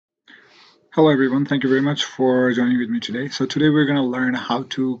Hello everyone, thank you very much for joining with me today. So today we're going to learn how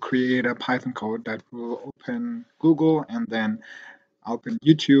to create a Python code that will open Google and then open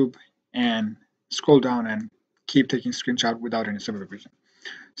YouTube and scroll down and keep taking screenshot without any supervision.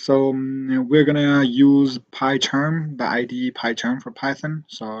 So we're going to use PyCharm, the IDE PyCharm for Python.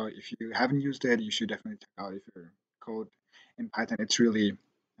 So if you haven't used it, you should definitely check out if your code in Python. It's really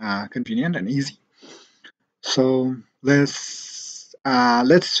convenient and easy. So let's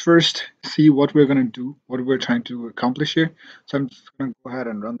first see what we're gonna do, what we're trying to accomplish here. So I'm just gonna go ahead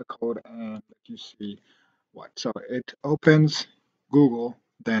and run the code and let you see what. So it opens Google,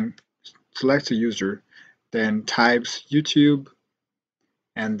 then selects a user, then types YouTube,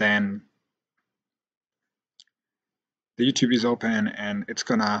 and then the YouTube is open and it's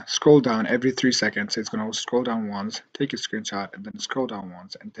gonna scroll down every 3 seconds. It's gonna scroll down once, take a screenshot, and then scroll down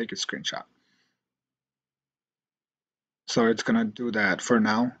once and take a screenshot. So it's gonna do that for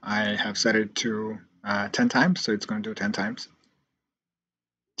now. I have set it to 10 times, so it's gonna do 10 times.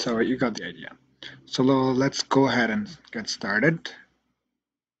 So you got the idea. So let's go ahead and get started.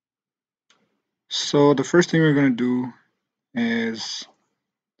 So the first thing we're gonna do is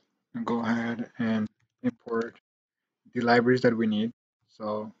go ahead and import the libraries that we need.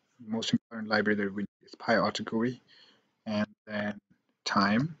 So the most important library that we need is pyautogui, and then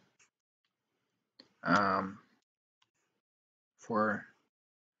time um, for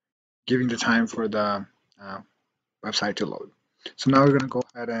giving the time for the uh, website to load. So now we're gonna go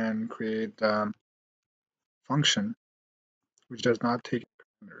ahead and create the function which does not take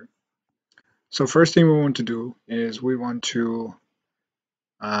a parameter. So first thing we want to do is we want to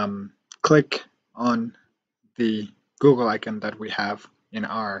click on the Google icon that we have in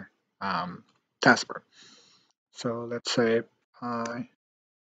our taskbar. So let's say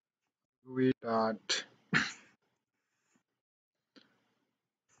we dot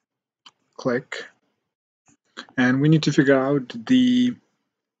click, and we need to figure out the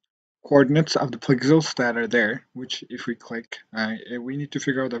coordinates of the pixels that are there, which if we click, we need to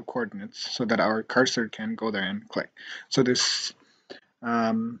figure out the coordinates so that our cursor can go there and click. So this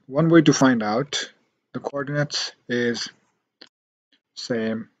one way to find out the coordinates is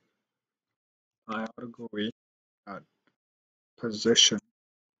say pyautogui position,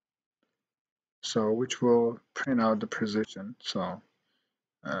 so which will print out the position. So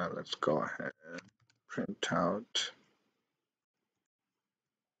let's go ahead and print out.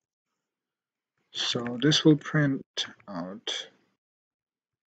 So this will print out.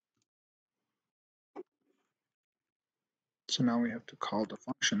 So now we have to call the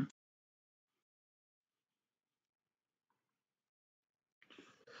function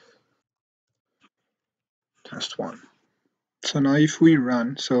test1. So now if we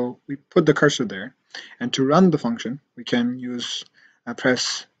run, so we put the cursor there, and to run the function, we can use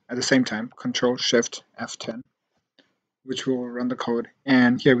press at the same time Control Shift F10, which will run the code.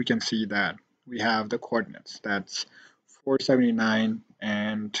 And here we can see that we have the coordinates. That's 479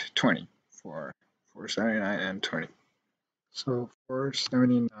 and 20 for 479 and 20. So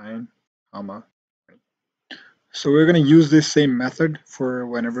 479, comma 20. So we're going to use this same method for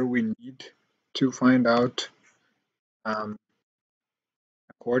whenever we need to find out a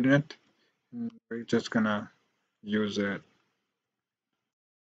coordinate. And we're just going to use it,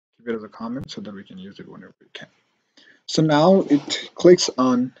 keep it as a comment so that we can use it whenever we can. So now it clicks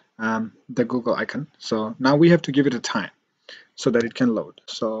on the Google icon. So now we have to give it a time so that it can load.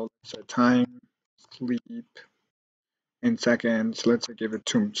 So let's say time sleep in seconds. Let's say give it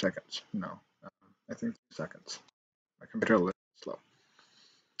 2 seconds. No, I think 2 seconds. My computer a little slow.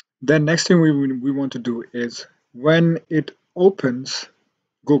 Then next thing we want to do is when it opens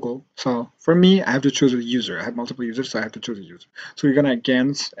Google. So for me, I have to choose a user. I have multiple users, so I have to choose a user. So we're gonna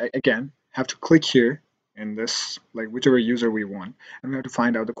again have to click here in this, like whichever user we want, and we have to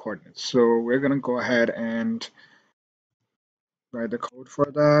find out the coordinates. So we're gonna go ahead and write the code for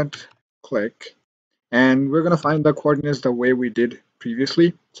that. Click, and we're gonna find the coordinates the way we did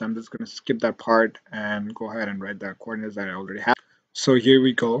previously. So I'm just gonna skip that part and go ahead and write the coordinates that I already have. So here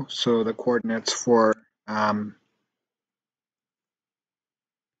we go. So the coordinates for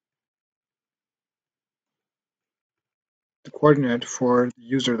the coordinate for the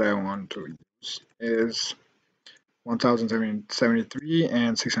user that I want to use is 1073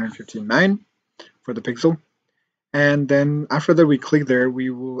 and 659 for the pixel. And then after that we click there, we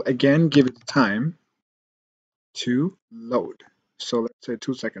will again give it time to load. So let's say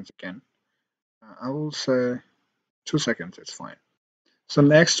 2 seconds again. I will say 2 seconds, it's fine. So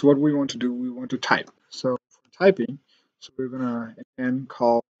next what we want to do, we want to type. So for typing, so we're gonna again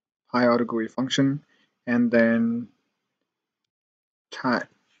call pyautogui function and then type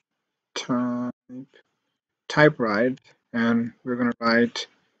type right, and we're gonna write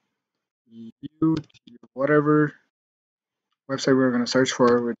YouTube, whatever website we're gonna search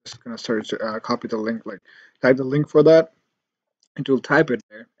for. We're just gonna search, copy the link, like type the link for that, and we'll type it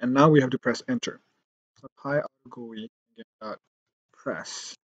there. And now we have to press enter. So pyautogui dot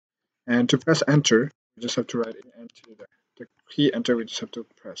press, and to press enter, we just have to write enter the key enter. We just have to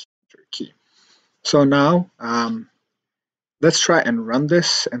press enter key. So now let's try and run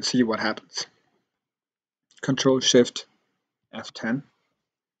this and see what happens. Control Shift F10.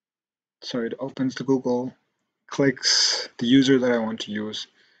 So it opens the Google, clicks the user that I want to use,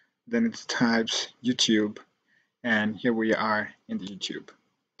 then it types YouTube, and here we are in the YouTube.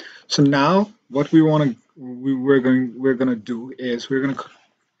 So now what we're gonna do is we're gonna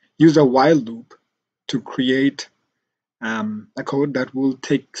use a while loop to create a code that will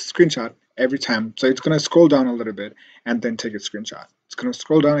take screenshot every time. So it's gonna scroll down a little bit and then take a screenshot. It's gonna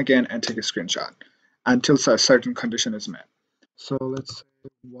scroll down again and take a screenshot until a certain condition is met. So let's say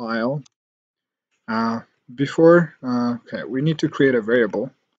while okay, we need to create a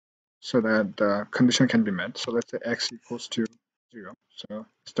variable so that the condition can be met. So let's say x equals to 0. So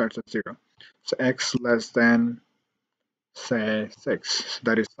it starts at 0. So x less than, say, 6. So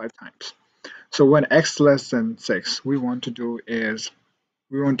that is 5 times. So when x less than 6, we want to do is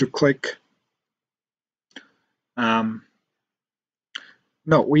we want to click. No,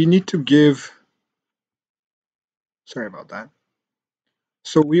 we need to give. Sorry about that.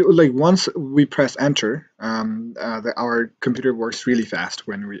 So we like once we press enter, our computer works really fast.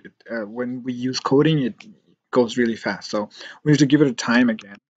 When we use coding, it goes really fast. So we need to give it a time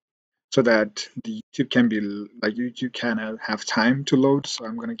again, so that the YouTube can be like YouTube can have time to load. So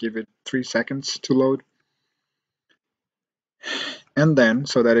I'm gonna give it 3 seconds to load, and then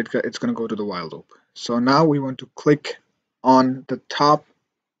so that it's gonna go to the while loop. So now we want to click on the top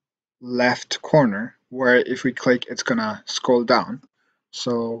left corner, where if we click, it's gonna scroll down.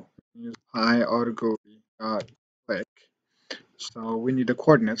 So use pyautogui click. So we need the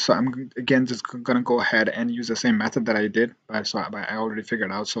coordinates. So I'm again just gonna go ahead and use the same method that I did, but I already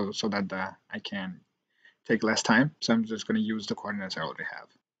figured out, so that I can take less time. So I'm just gonna use the coordinates I already have.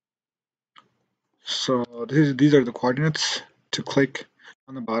 So these are the coordinates to click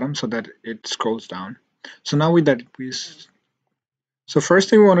on the bottom so that it scrolls down. So now with that so first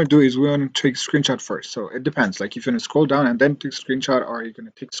thing we want to do is we want to take screenshot first. So it depends. Like if you're gonna scroll down and then take screenshot, or you're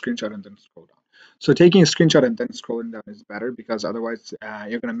gonna take screenshot and then scroll down. So taking a screenshot and then scrolling down is better, because otherwise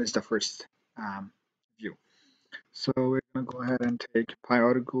you're gonna miss the first view. So we're gonna go ahead and take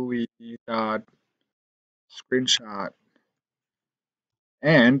pyautogui dot screenshot,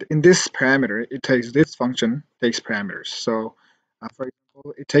 and in this parameter, it takes this function takes parameters. So for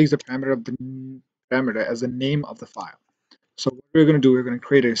example, it takes the parameter of the parameter as the name of the file. So what we're going to do, we're going to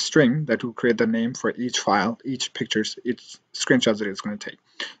create a string that will create the name for each file, each pictures, each screenshots that it's going to take.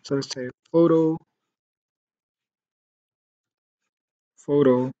 So let's say photo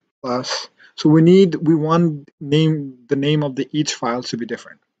plus. So we want the name of each file to be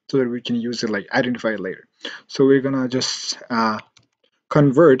different, so that we can use it, like identify it later. So we're gonna just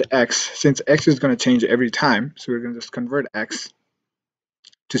convert x, since x is going to change every time. So we're going to just convert x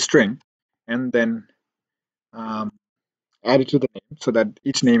to string, and then add it to the name so that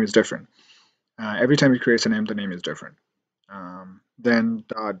each name is different. Every time it creates a name, the name is different. Then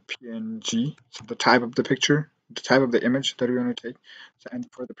 .png, so the type of the picture, the type of the image that we're going to take. So, and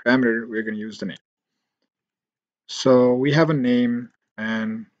for the parameter, we're going to use the name. So we have a name,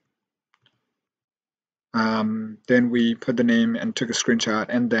 and then we put the name and took a screenshot,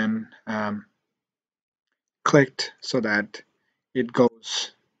 and then clicked so that it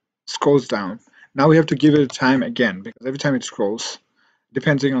scrolls down. Now we have to give it a time again, because every time it scrolls,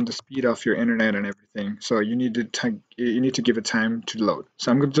 depending on the speed of your internet and everything, so you need to give it time to load.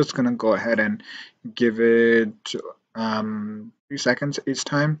 So I'm just gonna go ahead and give it 3 seconds each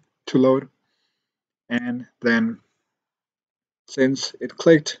time to load, and then since it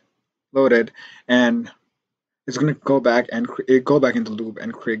clicked, loaded, and it's going to go back and go back into the loop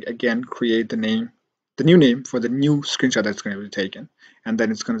and create the new name for the new screenshot that's going to be taken, and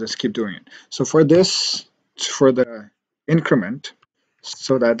then it's going to just keep doing it. So for the increment,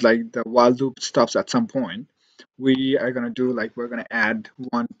 so that like the while loop stops at some point, we are going to do like we're going to add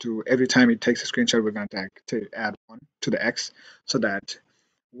 1 to every time it takes a screenshot. We're going to add 1 to the x, so that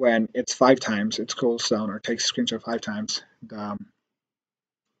when it's 5 times it scrolls down or takes a screenshot 5 times, the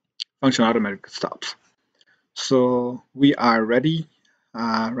function automatically stops. So we are ready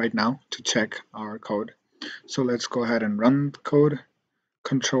right now to check our code. So let's go ahead and run the code.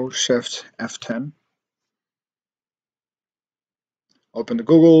 Control Shift F10. Open the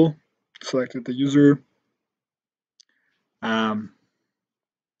Google, selected the user, um,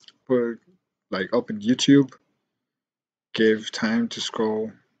 put like open YouTube, gave time to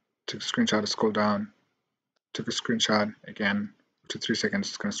scroll, took a screenshot to scroll down, took a screenshot again, to 3 seconds,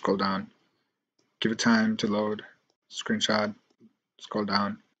 it's gonna scroll down, give it time to load, screenshot, scroll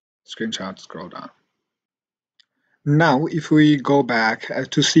down, screenshot, scroll down. Now, if we go back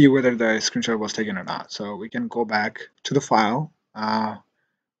to see whether the screenshot was taken or not, so we can go back to the file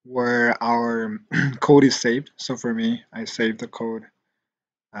where our code is saved. So for me, I saved the code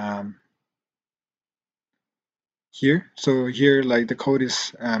um, here. So here, like the code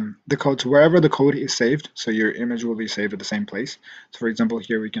is the code wherever the code is saved. So your image will be saved at the same place. So for example,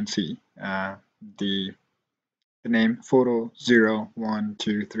 here we can see the name photo 0, 1,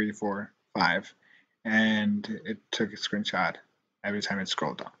 2, 3, 4, 5, and it took a screenshot every time it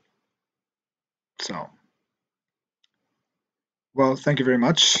scrolled down. So, well, thank you very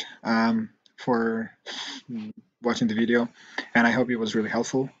much for watching the video, and I hope it was really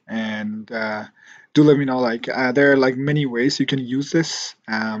helpful. And do let me know, like, there are like many ways you can use this.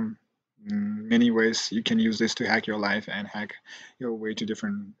 Many ways you can use this to hack your life and hack your way to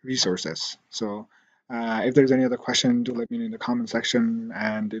different resources. So, if there's any other question, do let me know in the comment section.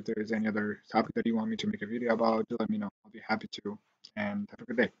 And if there is any other topic that you want me to make a video about, do let me know. I'll be happy to. And have a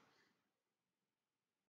good day.